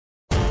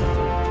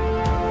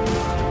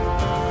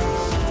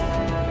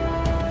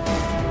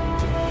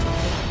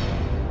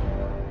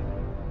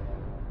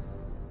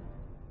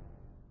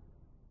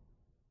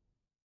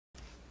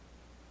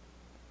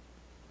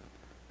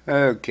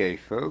Okay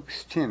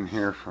folks, Tim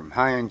here from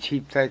High End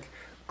Cheap Tech.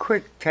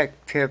 Quick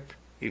tech tip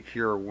if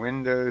you're a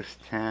Windows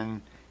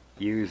 10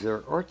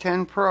 user or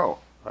 10 Pro.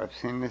 I've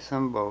seen this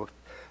on both.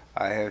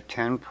 I have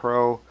 10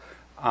 Pro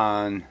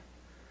on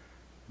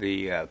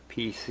the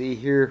PC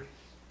here.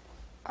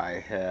 I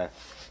have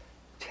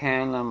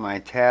 10 on my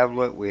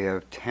tablet. We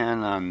have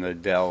 10 on the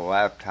Dell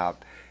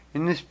laptop.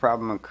 And this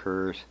problem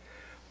occurs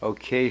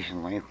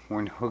occasionally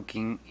when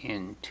hooking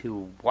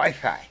into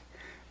Wi-Fi.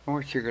 And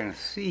what you're going to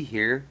see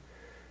here,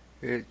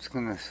 it's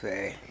going to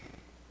say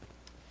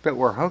that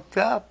we're hooked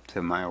up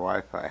to my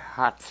Wi-Fi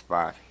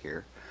hotspot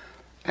here.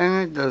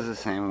 And it does the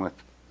same with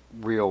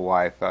real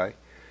Wi-Fi.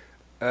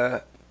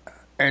 And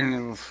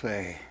it'll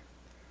say,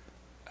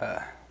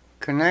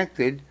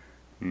 connected,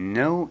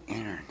 no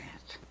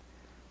internet.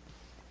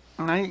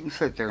 Now you can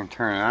sit there and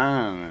turn it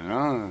on and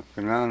off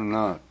and on and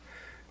off.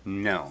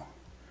 No.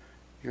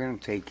 You're going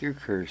to take your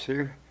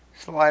cursor,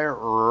 slide it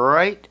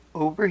right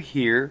over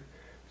here.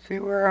 See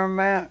where I'm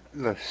at?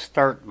 The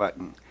start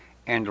button.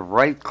 And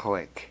right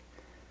click.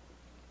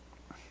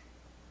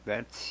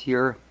 That's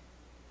your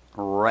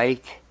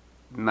right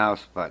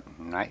mouse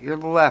button, not your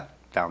left,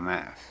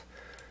 dumbass.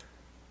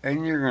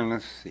 And you're going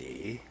to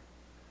see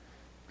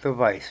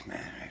Device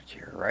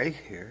Manager right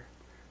here.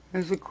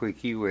 There's a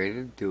quickie way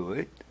to do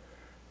it.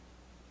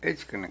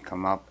 It's going to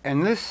come up.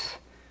 And this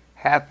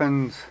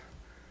happens,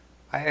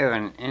 I have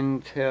an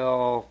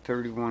Intel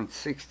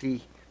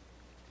 3160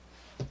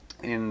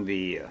 in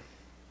the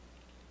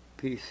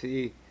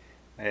PC.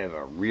 I have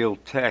a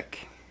Realtek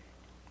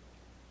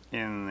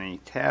in the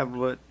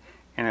tablet,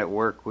 and at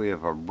work we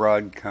have a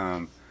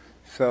Broadcom.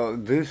 So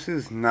this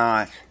is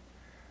not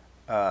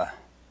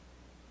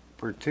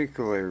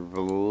particularly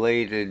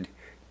related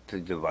to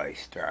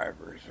device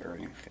drivers or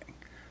anything.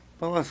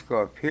 But let's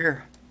go up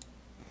here.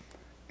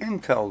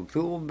 Intel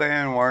Dual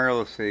Band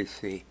Wireless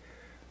AC.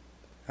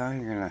 Now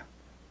you're going to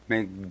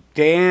make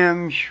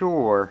damn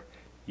sure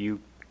you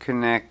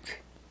connect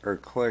or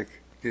click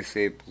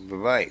Disable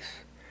Device.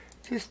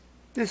 Just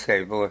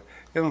disable it.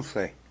 It'll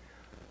say,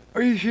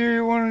 are you sure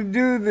you want to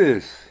do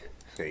this?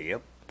 Say,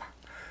 yep.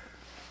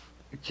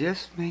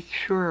 Just make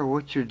sure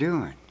what you're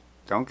doing.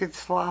 Don't get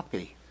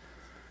sloppy,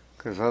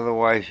 because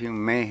otherwise you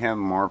may have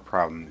more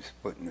problems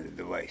putting the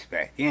device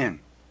back in,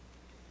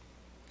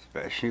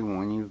 especially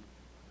when you've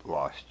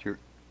lost your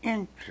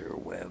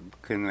interweb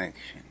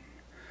connection.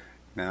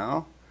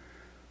 Now,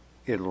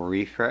 it'll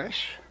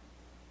refresh,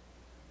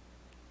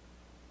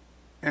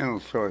 and it'll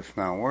show it's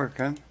not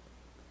working,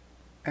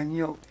 and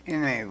you'll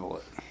enable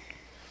it.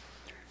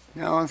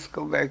 Now let's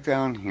go back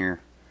down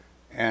here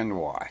and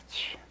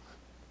watch.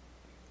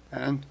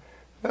 And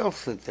it'll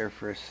sit there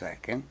for a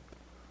second,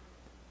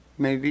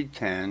 maybe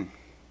 10.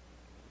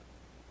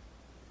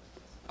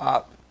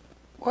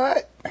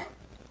 What?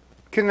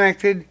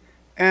 Connected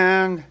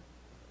and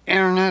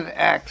internet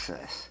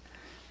access.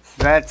 It's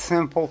that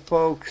simple,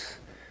 folks.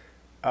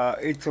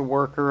 It's a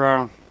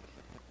workaround.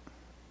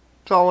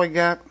 That's all I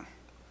got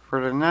for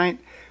tonight.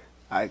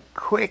 A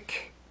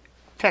quick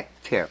tech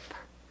tip.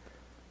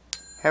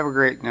 Have a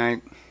great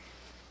night.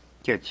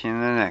 Catch you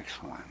in the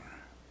next one.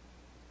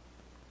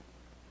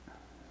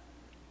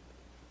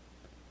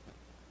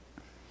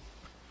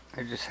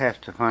 I just have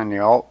to find the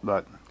Alt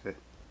button.